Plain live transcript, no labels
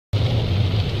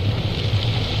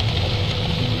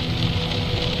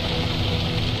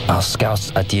Our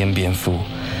scouts at Điện Biên Phủ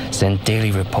send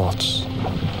daily reports.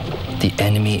 The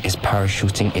enemy is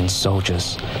parachuting in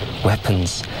soldiers,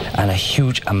 weapons, and a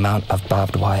huge amount of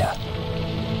barbed wire.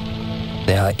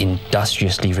 They are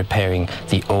industriously repairing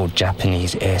the old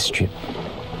Japanese airstrip.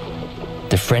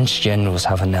 The French generals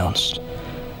have announced,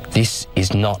 this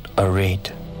is not a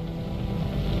raid.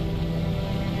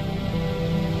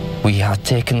 We have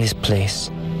taken this place,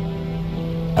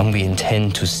 and we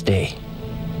intend to stay.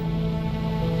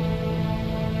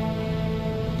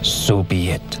 So be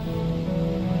it.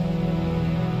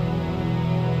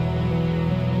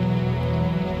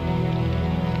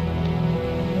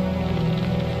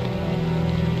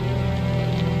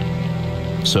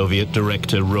 Soviet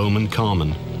director Roman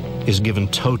Kármán is given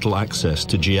total access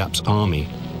to Giap's army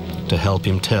to help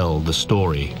him tell the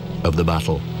story of the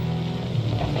battle.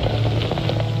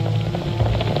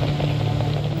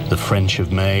 The French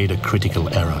have made a critical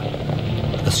error,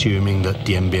 assuming that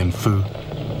Điện Biên Phủ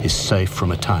is safe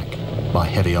from attack by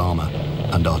heavy armor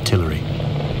and artillery.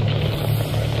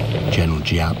 General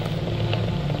Giap.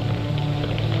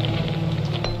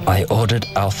 I ordered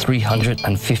our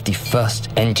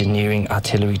 351st Engineering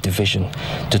Artillery Division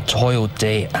to toil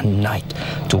day and night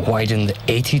to widen the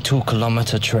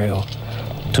 82-kilometer trail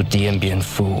to Điện Biên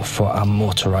Phủ for our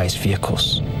motorized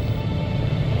vehicles.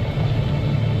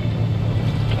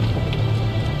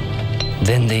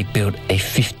 Then they built a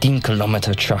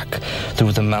 15-kilometer track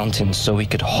through the mountains so we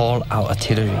could haul our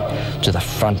artillery to the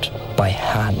front by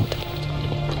hand.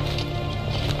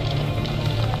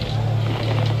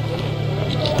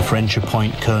 The French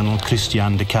appoint Colonel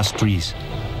Christian de Castries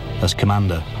as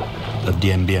commander of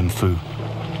Điện Biên Phủ.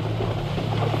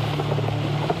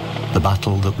 The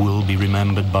battle that will be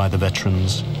remembered by the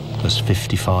veterans as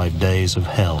 55 days of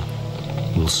hell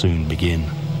will soon begin.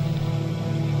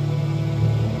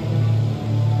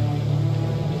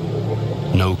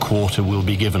 No quarter will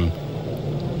be given,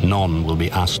 none will be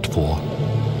asked for.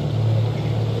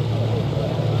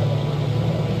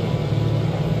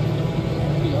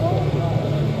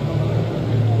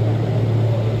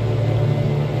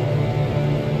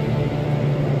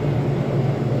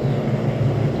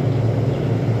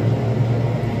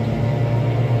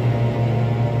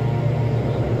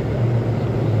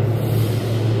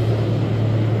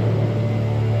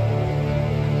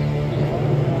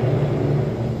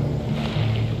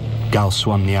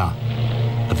 Xuân Nha,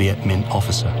 a Viet Minh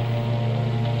officer.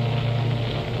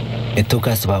 It took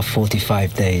us about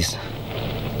 45 days.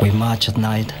 We marched at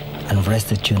night and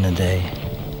rested during the day.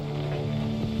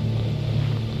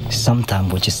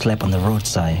 Sometimes we just slept on the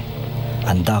roadside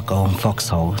and dug our own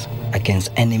foxholes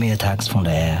against enemy attacks from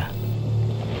the air.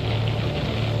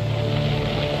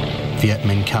 Viet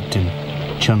Minh Captain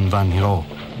Chun Van Ho.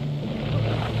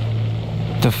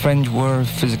 The French were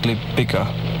physically bigger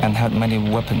and had many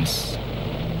weapons.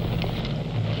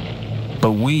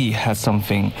 But we had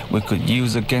something we could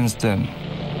use against them: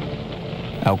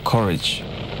 our courage.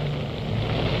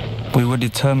 We were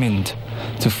determined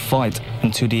to fight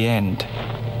until the end,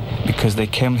 because they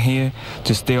came here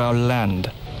to steal our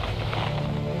land.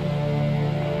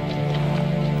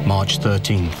 March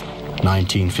 13th,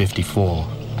 1954.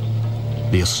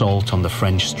 The assault on the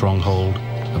French stronghold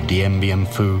of Điện Biên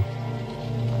Phủ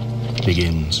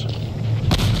begins.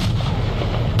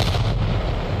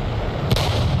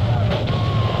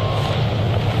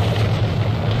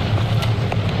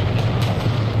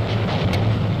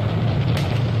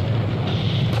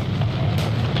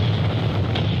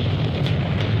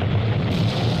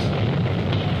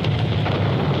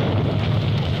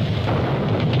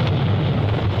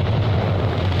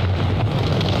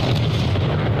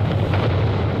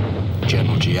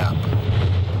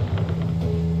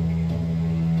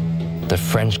 The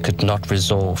French could not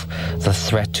resolve the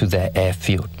threat to their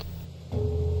airfield.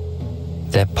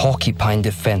 Their porcupine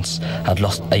defense had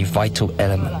lost a vital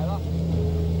element,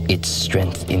 its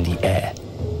strength in the air.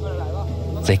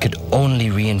 They could only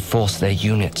reinforce their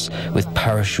units with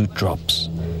parachute drops,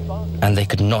 and they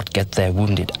could not get their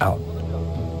wounded out.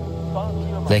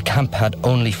 Their camp had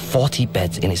only 40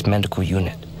 beds in its medical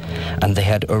unit, and they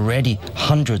had already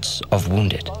hundreds of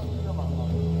wounded.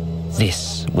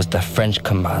 This was the French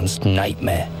command's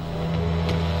nightmare.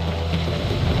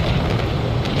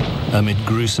 Amid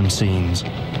gruesome scenes,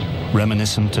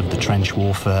 reminiscent of the trench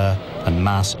warfare and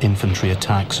mass infantry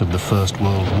attacks of the First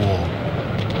World War,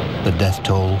 the death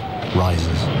toll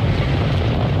rises.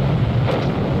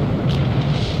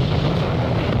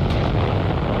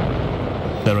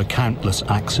 There are countless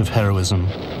acts of heroism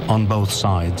on both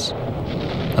sides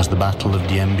as the Battle of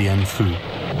Điện Biên Phủ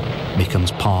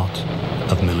becomes part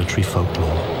of military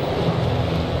folklore.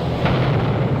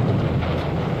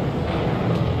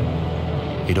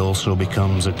 it also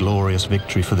becomes a glorious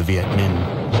victory for the Viet Minh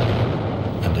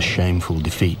and a shameful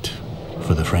defeat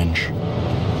for the French.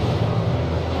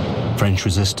 French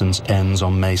resistance ends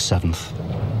on May 7th.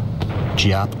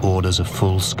 Giap orders a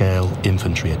full-scale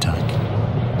infantry attack.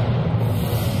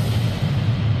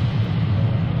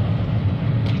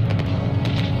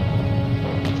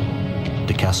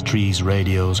 De Castries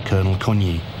radios Colonel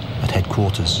Cogny at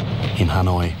headquarters in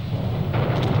Hanoi.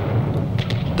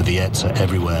 The Viets are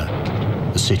everywhere.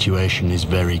 The situation is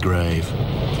very grave.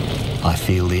 I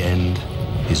feel the end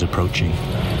is approaching.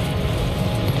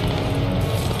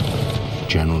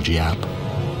 General Giap.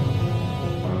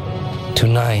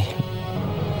 Tonight,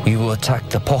 we will attack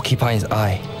the Porcupine's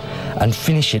Eye and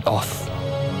finish it off.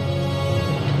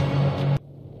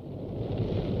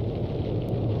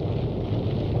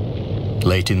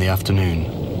 Late in the afternoon,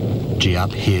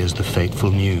 Giap hears the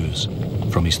fateful news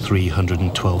from his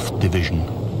 312th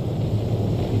Division.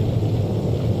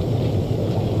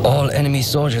 All enemy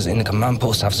soldiers in the command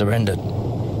post have surrendered.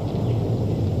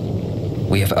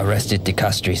 We have arrested De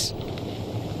Castries.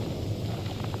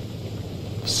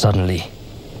 Suddenly,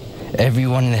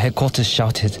 everyone in the headquarters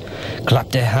shouted,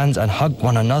 clapped their hands and hugged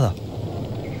one another.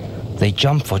 They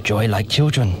jumped for joy like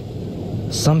children.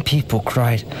 Some people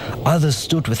cried, others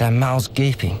stood with their mouths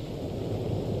gaping.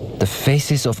 The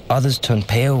faces of others turned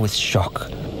pale with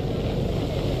shock.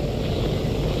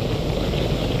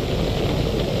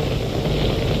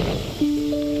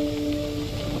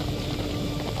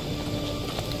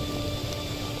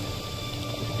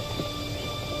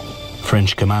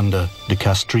 French commander De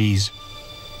Castries,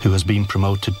 who has been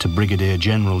promoted to brigadier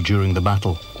general during the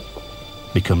battle,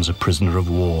 becomes a prisoner of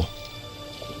war.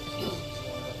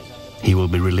 He will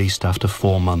be released after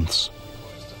 4 months.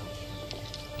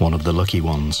 One of the lucky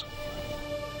ones.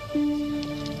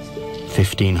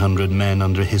 1,500 men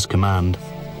under his command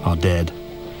are dead.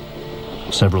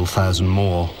 Several thousand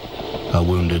more are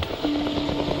wounded.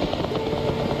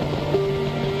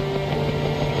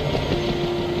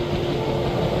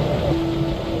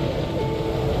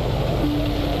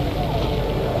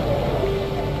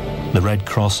 The Red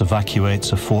Cross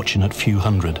evacuates a fortunate few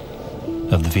hundred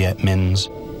of the Viet Minh's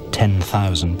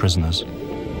 10,000 prisoners.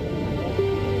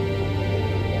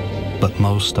 But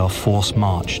most are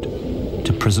force-marched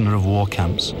to prisoner of war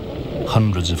camps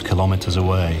hundreds of kilometers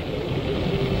away.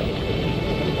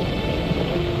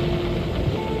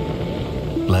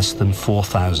 Less than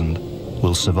 4,000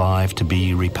 will survive to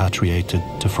be repatriated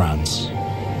to France.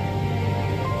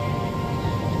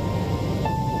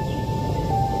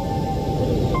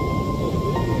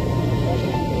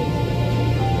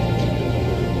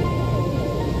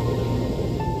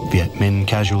 Viet Minh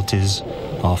casualties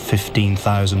are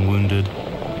 15,000 wounded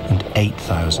and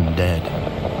 8,000 dead.